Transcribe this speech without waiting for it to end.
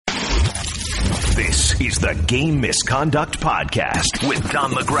is the Game Misconduct Podcast with Don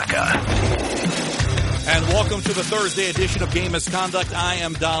LaGreca. And welcome to the Thursday edition of Game Misconduct. I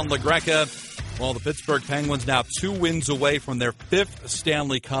am Don LaGreca. Well, the Pittsburgh Penguins now 2 wins away from their 5th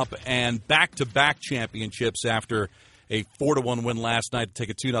Stanley Cup and back-to-back championships after a 4-1 win last night to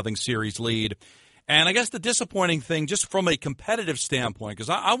take a 2-0 series lead. And I guess the disappointing thing, just from a competitive standpoint, because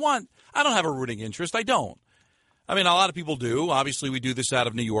I don't have a rooting interest. I don't. I mean, a lot of people do. Obviously, we do this out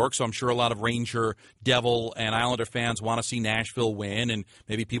of New York, so I'm sure a lot of Ranger, Devil, and Islander fans want to see Nashville win, and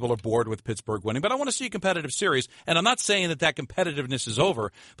maybe people are bored with Pittsburgh winning. But I want to see a competitive series, and I'm not saying that competitiveness is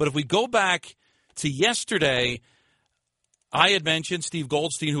over. But if we go back to yesterday, I had mentioned, Steve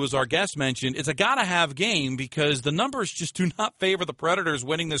Goldstein, who was our guest, mentioned, it's a gotta-have game because the numbers just do not favor the Predators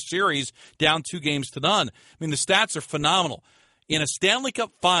winning this series down 2-0. I mean, the stats are phenomenal. In a Stanley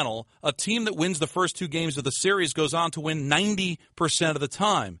Cup final, a team that wins the first 2 games of the series goes on to win 90% of the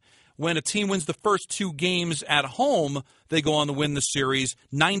time. When a team wins the first 2 games at home, they go on to win the series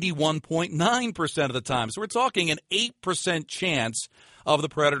 91.9% of the time. So we're talking an 8% chance of the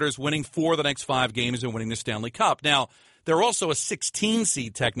Predators winning 4 of the next 5 games and winning the Stanley Cup. Now, they're also a 16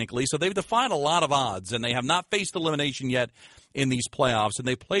 seed technically, so they've defied a lot of odds, and they have not faced elimination yet in these playoffs, and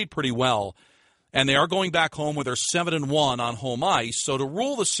they played pretty well. And they are going back home with their 7-1 on home ice. So to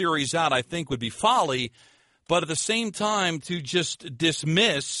rule the series out, I think, would be folly. But at the same time, to just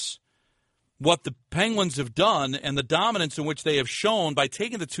dismiss what the Penguins have done and the dominance in which they have shown by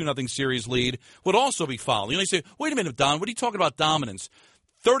taking the 2-0 series lead would also be folly. You know, you say, wait a minute, Don, what are you talking about dominance?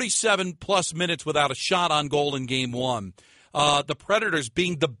 37-plus minutes without a shot on goal in Game 1. The Predators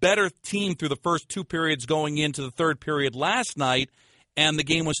being the better team through the first 2 periods going into the third period last night, and the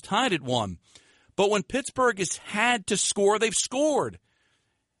game was tied at 1. But when Pittsburgh has had to score, they've scored.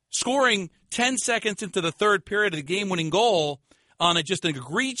 Scoring 10 seconds into the third period of the game-winning goal on just an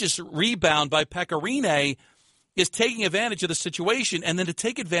egregious rebound by Pekka Rinne is taking advantage of the situation and then to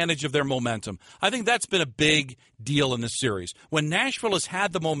take advantage of their momentum. I think that's been a big deal in this series. When Nashville has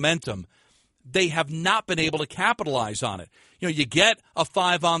had the momentum, they have not been able to capitalize on it. You know, you get a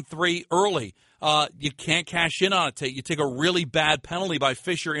 5-on-3 early. You can't cash in on it. You take a really bad penalty by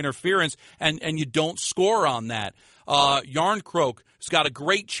Fisher interference, and you don't score on that. Yarncroke has got a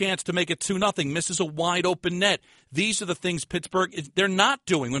great chance to make it 2-0, misses a wide-open net. These are the things Pittsburgh, they're not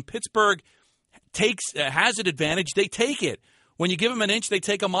doing. When Pittsburgh has an advantage, they take it. When you give them an inch, they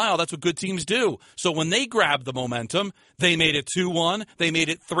take a mile. That's what good teams do. So when they grabbed the momentum, they made it 2-1, they made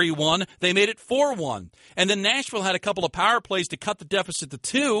it 3-1, they made it 4-1. And then Nashville had a couple of power plays to cut the deficit to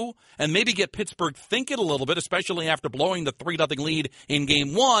 2 and maybe get Pittsburgh thinking a little bit, especially after blowing the 3-0 lead in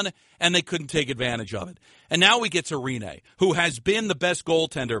Game 1, and they couldn't take advantage of it. And now we get to Rinne, who has been the best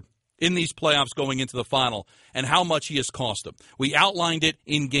goaltender in these playoffs going into the final, and how much he has cost them. We outlined it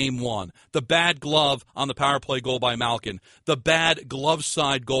in Game 1. The bad glove on the power play goal by Malkin. The bad glove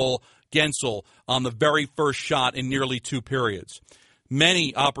side goal, Gensel, on the very first shot in nearly 2 periods.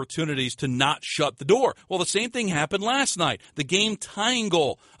 Many opportunities to not shut the door. Well, the same thing happened last night. The game-tying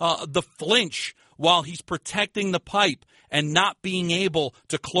goal, the flinch while he's protecting the pipe and not being able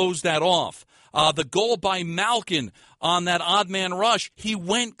to close that off. The goal by Malkin on that odd man rush, he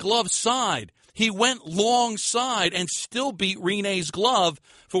went glove side. He went long side and still beat Rinne's glove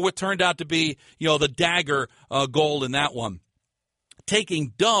for what turned out to be, the dagger goal in that one.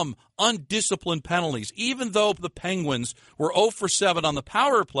 Taking dumb, undisciplined penalties. Even though the Penguins were 0 for 7 on the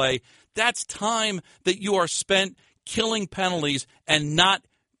power play, that's time that you are spent killing penalties and not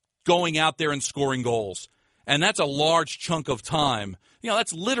going out there and scoring goals. And that's a large chunk of time.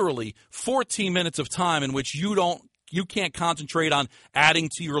 That's literally 14 minutes of time in which you can't concentrate on adding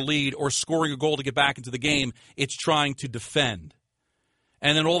to your lead or scoring a goal to get back into the game. It's trying to defend.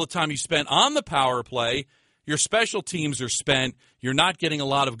 And then all the time you spent on the power play, your special teams are spent. You're not getting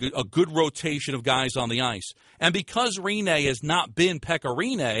a good rotation of guys on the ice. And because Rinne has not been Pekka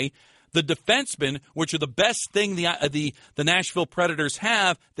Rinne, the defensemen, which are the best thing the Nashville Predators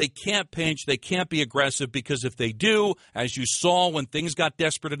have, they can't pinch, they can't be aggressive, because if they do, as you saw when things got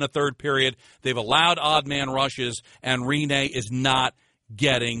desperate in the third period, they've allowed odd man rushes, and Rinne is not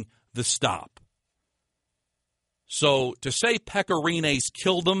getting the stop. So to say Pekka Rinne's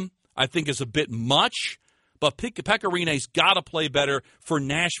killed them, I think is a bit much, but Pekka Rinne's got to play better for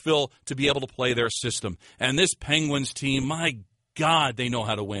Nashville to be able to play their system. And this Penguins team, my God, they know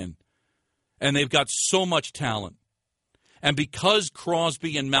how to win. And they've got so much talent. And because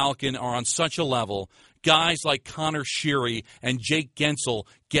Crosby and Malkin are on such a level, guys like Connor Sheary and Jake Gensel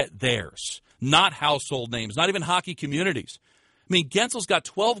get theirs. Not household names, not even hockey communities. mean, Gensel's got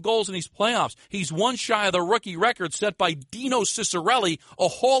 12 goals in these playoffs. He's one shy of the rookie record set by Dino Ciccarelli, a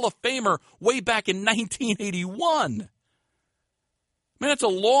Hall of Famer way back in 1981. Man, that's a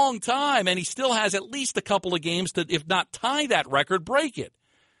long time, and he still has at least a couple of games to, if not tie that record, break it.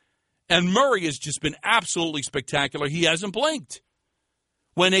 And Murray has just been absolutely spectacular. He hasn't blinked.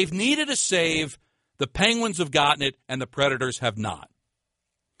 When they've needed a save, the Penguins have gotten it, and the Predators have not.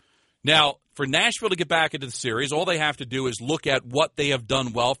 Now, for Nashville to get back into the series, all they have to do is look at what they have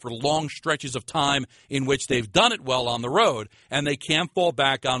done well for long stretches of time in which they've done it well on the road, and they can fall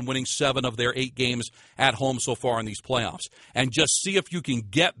back on winning 7 of their 8 games at home so far in these playoffs. And just see if you can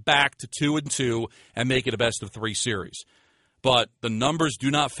get back to 2-2 and make it a best-of-3 series. But the numbers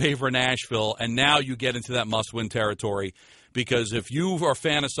do not favor Nashville, and now you get into that must-win territory. Because if you are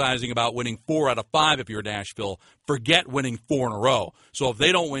fantasizing about winning 4 out of 5 if you're Nashville, forget winning 4 in a row. So if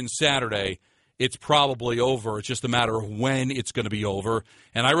they don't win Saturday, it's probably over. It's just a matter of when it's going to be over.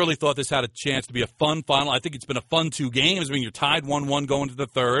 And I really thought this had a chance to be a fun final. I think it's been a fun 2 games. I mean, you're tied 1-1 going to the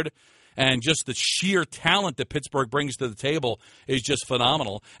third. And just the sheer talent that Pittsburgh brings to the table is just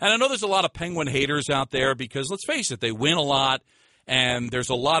phenomenal. And I know there's a lot of Penguin haters out there because, let's face it, they win a lot. And there's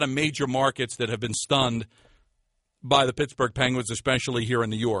a lot of major markets that have been stunned by the Pittsburgh Penguins, especially here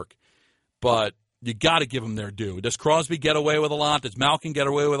in New York. But you got to give them their due. Does Crosby get away with a lot? Does Malkin get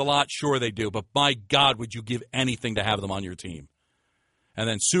away with a lot? Sure they do. But my God, would you give anything to have them on your team? And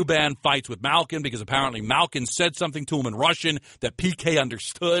then Subban fights with Malkin because apparently Malkin said something to him in Russian that PK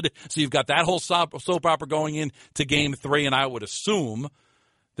understood. So you've got that whole soap opera going into Game 3, and I would assume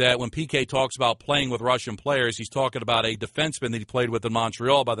that when PK talks about playing with Russian players, he's talking about a defenseman that he played with in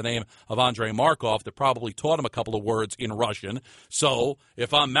Montreal by the name of Andrei Markov that probably taught him a couple of words in Russian. So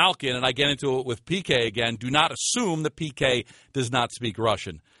if I'm Malkin and I get into it with PK again, do not assume that PK does not speak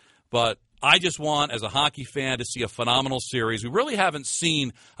Russian. But I just want, as a hockey fan, to see a phenomenal series. We really haven't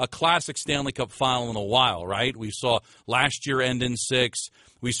seen a classic Stanley Cup final in a while, right? We saw last year end in 6.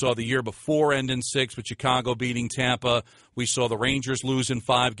 We saw the year before end in 6 with Chicago beating Tampa. We saw the Rangers lose in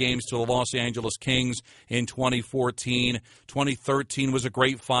 5 games to the Los Angeles Kings in 2014. 2013 was a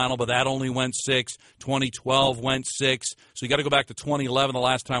great final, but that only went 6. 2012 went 6. So you got to go back to 2011, the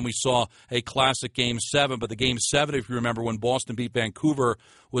last time we saw a classic Game 7. But the Game 7, if you remember, when Boston beat Vancouver,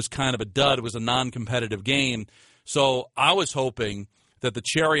 was kind of a dud. It was a non-competitive game. So I was hoping that the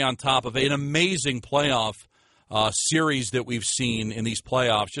cherry on top of an amazing playoff series that we've seen in these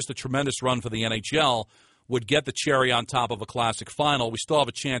playoffs, just a tremendous run for the NHL, would get the cherry on top of a classic final. We still have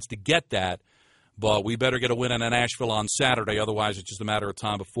a chance to get that, but we better get a win in Nashville on Saturday. Otherwise, it's just a matter of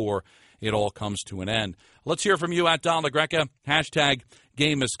time before it all comes to an end. Let's hear from you at Don LaGreca, hashtag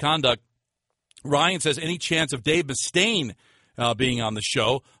game misconduct. Ryan says, any chance of Dave Mustaine being on the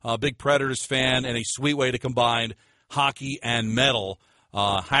show? A big Predators fan and a sweet way to combine hockey and metal.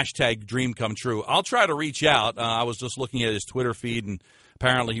 Hashtag dream come true. I'll try to reach out. I was just looking at his Twitter feed, and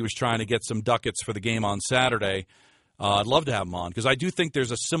apparently he was trying to get some ducats for the game on Saturday. I'd love to have him on because I do think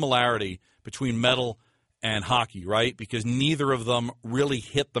there's a similarity between metal and hockey, right? Because neither of them really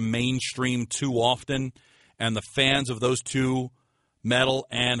hit the mainstream too often, and the fans of those two, metal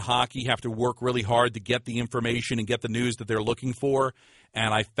and hockey, have to work really hard to get the information and get the news that they're looking for.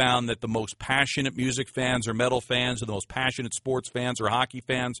 And I found that the most passionate music fans are metal fans, and the most passionate sports fans are hockey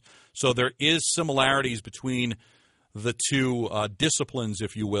fans. So there is similarities between the two disciplines,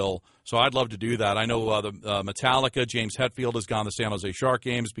 if you will. So I'd love to do that. I know the Metallica, James Hetfield has gone to San Jose Shark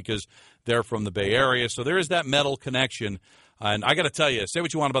games because they're from the Bay Area. So there is that metal connection. And I got to tell you, say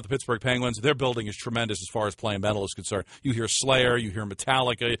what you want about the Pittsburgh Penguins, their building is tremendous as far as playing metal is concerned. You hear Slayer, you hear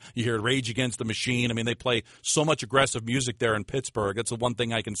Metallica, you hear Rage Against the Machine. I mean, they play so much aggressive music there in Pittsburgh. That's the one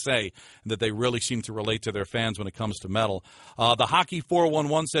thing I can say, that they really seem to relate to their fans when it comes to metal. The Hockey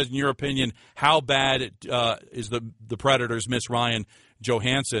 411 says, in your opinion, how bad is the Predators miss Ryan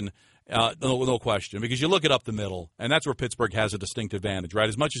Johansson? No question, because you look it up the middle, and that's where Pittsburgh has a distinct advantage, right?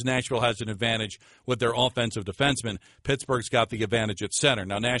 As much as Nashville has an advantage with their offensive defensemen, Pittsburgh's got the advantage at center.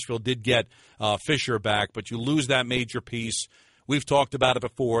 Now, Nashville did get Fisher back, but you lose that major piece. We've talked about it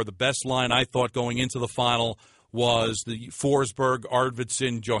before. The best line, I thought, going into the final was the Forsberg,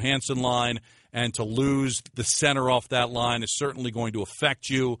 Arvidsson, Johansson line, and to lose the center off that line is certainly going to affect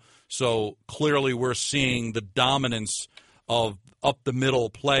you. So clearly we're seeing the dominance of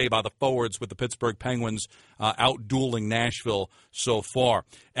up-the-middle play by the forwards with the Pittsburgh Penguins out-dueling Nashville so far.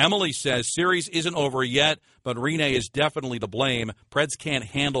 Emily says, series isn't over yet, but Rinne is definitely to blame. Preds can't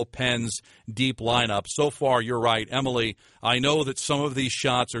handle Penn's deep lineup. So far, you're right. Emily, I know that some of these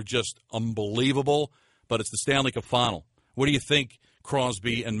shots are just unbelievable, but it's the Stanley Cup final. What do you think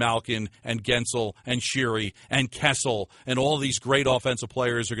Crosby and Malkin and Gensel and Sheary and Kessel and all these great offensive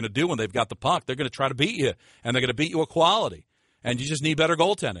players are going to do when they've got the puck. They're going to try to beat you, and they're going to beat you with quality. And you just need better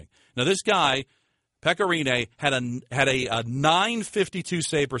goaltending. Now, this guy, Pekka Rinne, had a .952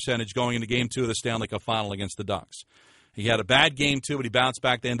 save percentage going into Game 2 of the Stanley Cup Final against the Ducks. He had a bad Game 2, but he bounced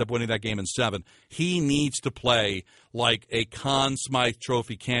back. They ended up winning that game in 7. He needs to play like a Conn Smythe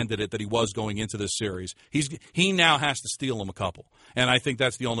Trophy candidate that he was going into this series. He now has to steal him a couple, and I think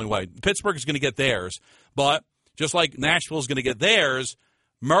that's the only way. Pittsburgh is going to get theirs, but just like Nashville is going to get theirs,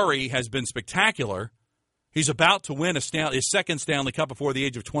 Murray has been spectacular. He's about to win his second Stanley Cup before the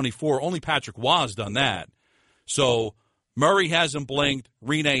age of 24. Only Patrick Waugh has done that. So Murray hasn't blinked.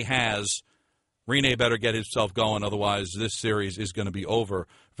 Rinne has. Rinne better get himself going, otherwise this series is going to be over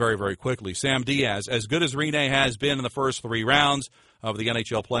very, very quickly. Sam Diaz, as good as Rinne has been in the first 3 rounds of the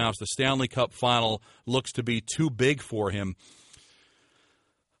NHL playoffs, the Stanley Cup Final looks to be too big for him.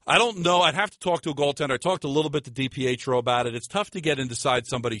 I don't know. I'd have to talk to a goaltender. I talked a little bit to DiPietro about it. It's tough to get inside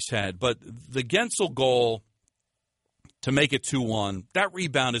somebody's head, but the Gensel goal to make it 2-1, that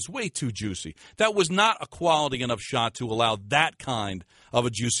rebound is way too juicy. That was not a quality enough shot to allow that kind of a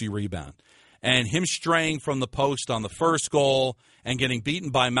juicy rebound. And him straying from the post on the first goal and getting beaten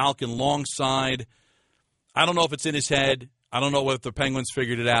by Malkin long side, I don't know if it's in his head. I don't know if the Penguins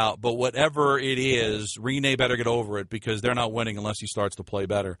figured it out. But whatever it is, Rinne better get over it because they're not winning unless he starts to play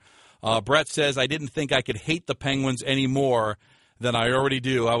better. Brett says, I didn't think I could hate the Penguins any more than I already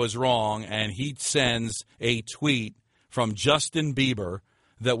do. I was wrong. And he sends a tweet from Justin Bieber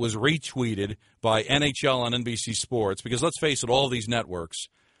that was retweeted by NHL on NBC Sports. Because let's face it, all these networks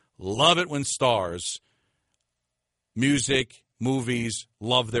love it when stars, music, movies,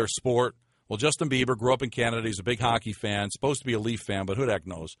 love their sport. Well, Justin Bieber grew up in Canada. He's a big hockey fan, supposed to be a Leaf fan, but who the heck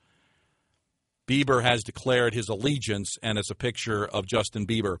knows? Bieber has declared his allegiance, and it's a picture of Justin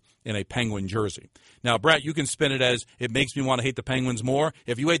Bieber in a Penguin jersey. Now, Brett, you can spin it as it makes me want to hate the Penguins more.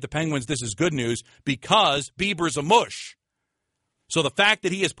 If you hate the Penguins, this is good news because Bieber's a mush. So the fact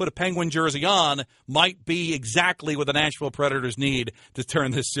that he has put a Penguin jersey on might be exactly what the Nashville Predators need to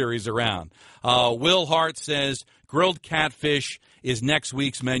turn this series around. Will Hart says, grilled catfish is next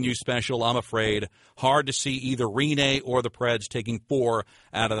week's menu special, I'm afraid. Hard to see either Rinne or the Preds taking 4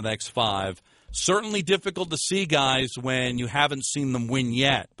 out of the next 5. Certainly difficult to see, guys, when you haven't seen them win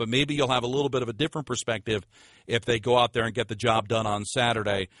yet. But maybe you'll have a little bit of a different perspective if they go out there and get the job done on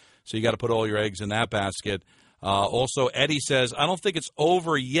Saturday. So you got to put all your eggs in that basket. Also, Eddie says, I don't think it's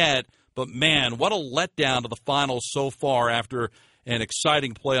over yet, but, man, what a letdown to the finals so far after an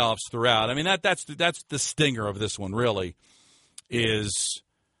exciting playoffs throughout. I mean, that's the stinger of this one, really, is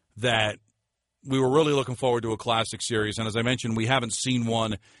that we were really looking forward to a classic series. And as I mentioned, we haven't seen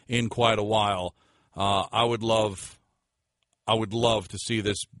one in quite a while. I would love to see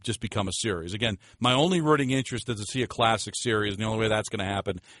this just become a series. Again, my only rooting interest is to see a classic series, and the only way that's going to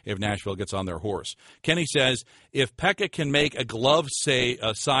happen if Nashville gets on their horse. Kenny says, if Pekka can make a glove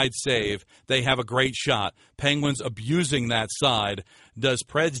side save, they have a great shot. Penguins abusing that side. Does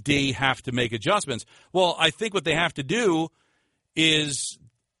Preds D have to make adjustments? Well, I think what they have to do is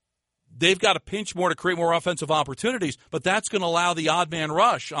they've got to pinch more to create more offensive opportunities, but that's going to allow the odd man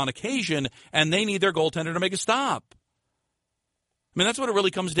rush on occasion, and they need their goaltender to make a stop. I mean, that's what it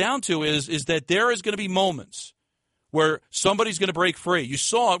really comes down to is that there is going to be moments where somebody's going to break free. You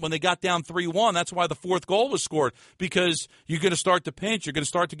saw it when they got down 3-1. That's why the 4th goal was scored, because you're going to start to pinch. You're going to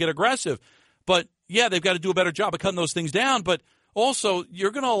start to get aggressive. But, yeah, they've got to do a better job of cutting those things down. But also,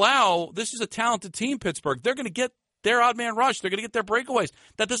 you're going to allow – this is a talented team, Pittsburgh. They're going to get their odd man rush. They're going to get their breakaways.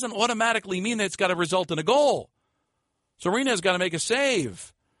 That doesn't automatically mean that it's got to result in a goal. So Rinne's got to make a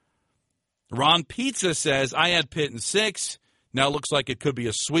save. Ron Pizza says, I had Pitt in 6. Now it looks like it could be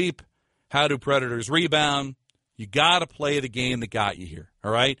a sweep. How do Predators rebound? You got to play the game that got you here,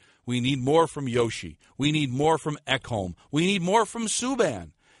 all right? We need more from Yoshi. We need more from Ekholm. We need more from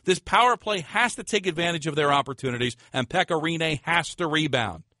Subban. This power play has to take advantage of their opportunities, and Pekka Rinne has to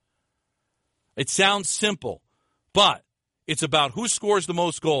rebound. It sounds simple, but it's about who scores the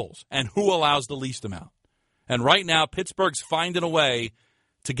most goals and who allows the least amount. And right now, Pittsburgh's finding a way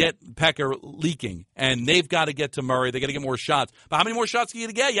to get Pekka leaking, and they've got to get to Murray. They've got to get more shots. But how many more shots can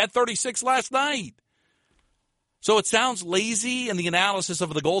you get? You had 36 last night. So it sounds lazy, and the analysis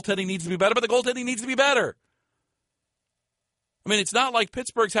of the goaltending needs to be better, but the goaltending needs to be better. I mean, it's not like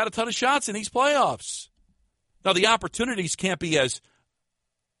Pittsburgh's had a ton of shots in these playoffs. Now, the opportunities can't be as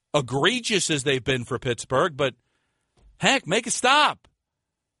egregious as they've been for Pittsburgh, but, heck, make a stop.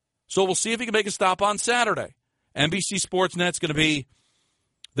 So we'll see if he can make a stop on Saturday. NBC Sportsnet's going to be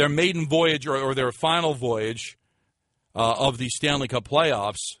their maiden voyage or their final voyage of the Stanley Cup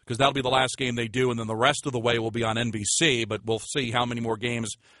playoffs, because that'll be the last game they do, and then the rest of the way will be on NBC, but we'll see how many more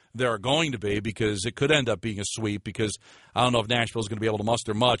games there are going to be, because it could end up being a sweep, because I don't know if Nashville is going to be able to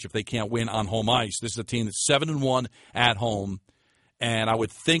muster much if they can't win on home ice. This is a team that's 7-1 at home, and I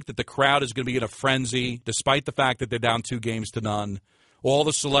would think that the crowd is going to be in a frenzy, despite the fact that they're down 2-0. All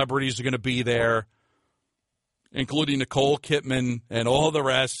the celebrities are going to be there, including Nicole Kidman and all the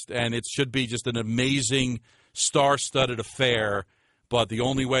rest, and it should be just an amazing, star-studded affair. But the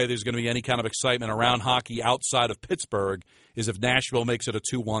only way there's going to be any kind of excitement around hockey outside of Pittsburgh is if Nashville makes it a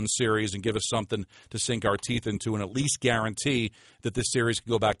 2-1 series and give us something to sink our teeth into and at least guarantee that this series can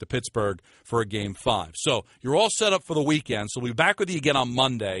go back to Pittsburgh for a Game 5. So you're all set up for the weekend. So we'll be back with you again on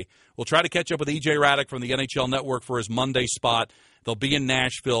Monday. We'll try to catch up with E.J. Raddick from the NHL Network for his Monday spot. They'll be in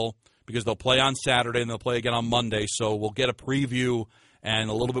Nashville because they'll play on Saturday and they'll play again on Monday. So we'll get a preview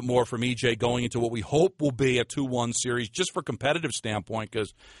and a little bit more from EJ going into what we hope will be a 2-1 series just for competitive standpoint,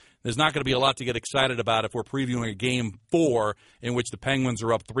 because there's not going to be a lot to get excited about if we're previewing a Game 4 in which the Penguins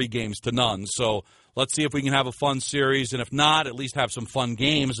are up 3-0. So let's see if we can have a fun series, and if not, at least have some fun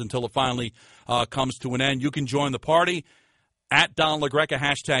games until it finally comes to an end. You can join the party at Don LaGreca,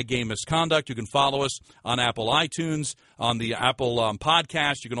 hashtag Game Misconduct. You can follow us on Apple iTunes, on the Apple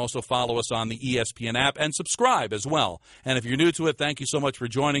podcast. You can also follow us on the ESPN app and subscribe as well. And if you're new to it, thank you so much for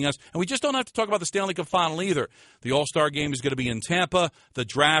joining us. And we just don't have to talk about the Stanley Cup Final either. The All-Star Game is going to be in Tampa. The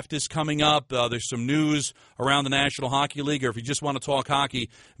draft is coming up. There's some news around the National Hockey League. Or if you just want to talk hockey,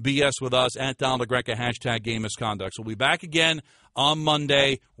 BS with us at Don LaGreca, hashtag Game Misconduct. So we'll be back again on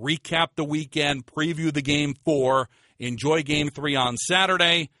Monday, recap the weekend, preview the Game 4, enjoy Game 3 on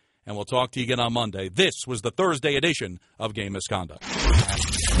Saturday, and we'll talk to you again on Monday. This was the Thursday edition of Game Misconduct.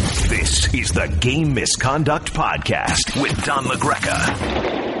 This is the Game Misconduct Podcast with Don LaGreca.